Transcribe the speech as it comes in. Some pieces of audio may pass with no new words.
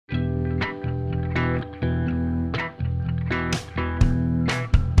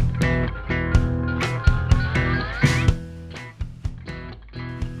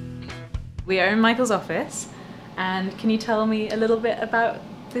We are in Michael's office, and can you tell me a little bit about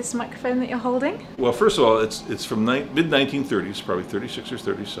this microphone that you're holding? Well, first of all, it's from mid-1930s, probably 36 or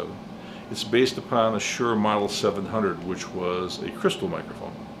 37. It's based upon a Shure Model 700, which was a crystal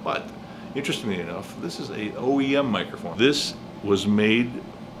microphone. But, interestingly enough, this is a OEM microphone. This was made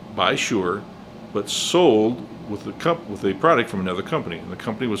by Shure, but sold with a product from another company. And the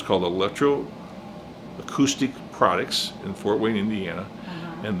company was called Electro Acoustic Products in Fort Wayne, Indiana.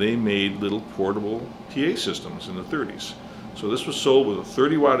 And they made little portable PA systems in the 30s. So this was sold with a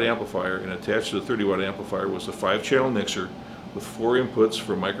 30-watt amplifier, and attached to the 30-watt amplifier was a 5-channel mixer with 4 inputs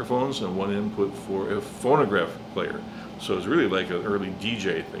for microphones and 1 input for a phonograph player. So it's really like an early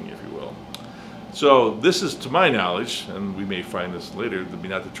DJ thing, if you will. So this is, to my knowledge, and we may find this later to be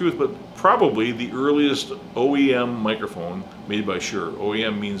not the truth, but probably the earliest OEM microphone made by Shure.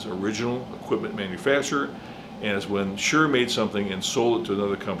 OEM means original equipment manufacturer, and it's when Shure made something and sold it to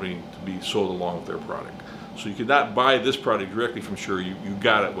another company to be sold along with their product. So you could not buy this product directly from Shure, you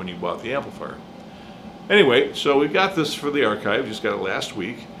got it when you bought the amplifier. Anyway, so we got this for the archive, just got it last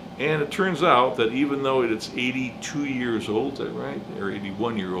week, and it turns out that even though it's 82 years old, is that right, or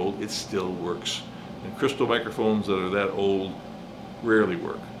 81 year old, it still works. And crystal microphones that are that old rarely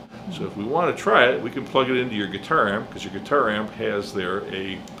work. So if we want to try it, we can plug it into your guitar amp, because your guitar amp has there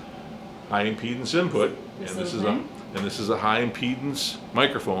a high impedance input, and this is a high impedance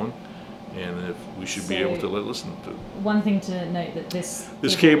microphone, and if we should be able to listen to it. One thing to note that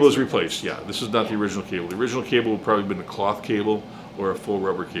this cable is replaced. Yeah, this is not the original cable. The original cable would probably have been a cloth cable or a full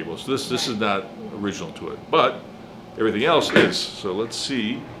rubber cable. So this is not original to it, but everything else is. So let's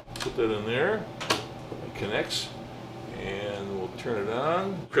see. Put that in there. It connects, and we'll turn it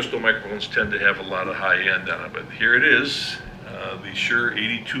on. Crystal microphones tend to have a lot of high end on it, but here it is. The Shure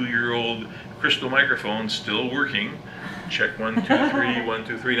 82-year-old crystal microphone still working. Check 1, 2, 3, 1,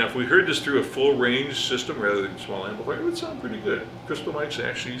 2, 3. Now, if we heard this through a full range system rather than a small amplifier, it would sound pretty good. Crystal mics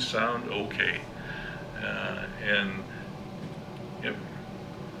actually sound okay. And yep.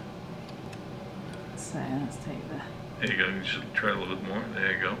 So let's take that. There you go. You should try a little bit more.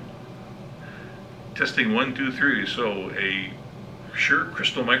 There you go. Testing 1, 2, 3. So a Shure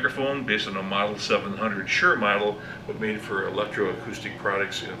crystal microphone based on a Model 700 Shure model, but made for Electro Acoustic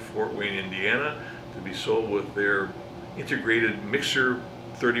Products in Fort Wayne, Indiana, to be sold with their integrated mixer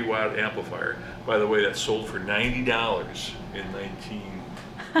 30-watt amplifier. By the way, that sold for $90 in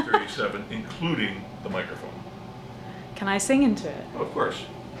 1937, including the microphone. Can I sing into it? Oh, of course.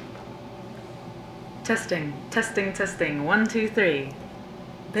 Testing, testing, testing. 1, 2, 3.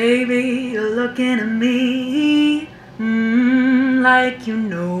 Baby, you're looking at me like you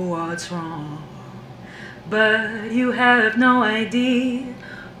know what's wrong, but you have no idea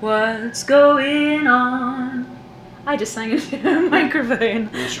what's going on. I just sang into a microphone.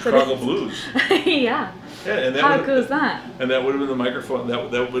 The Chicago Blues. Yeah. Yeah, and that how cool is that? And that would have been the microphone. That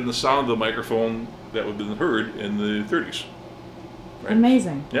would have been the sound of the microphone that would have been heard in the 30s. Right?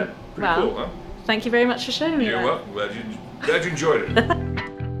 Amazing. Yeah. Pretty cool, huh? Thank you very much for showing me that. You're welcome. Glad you enjoyed it.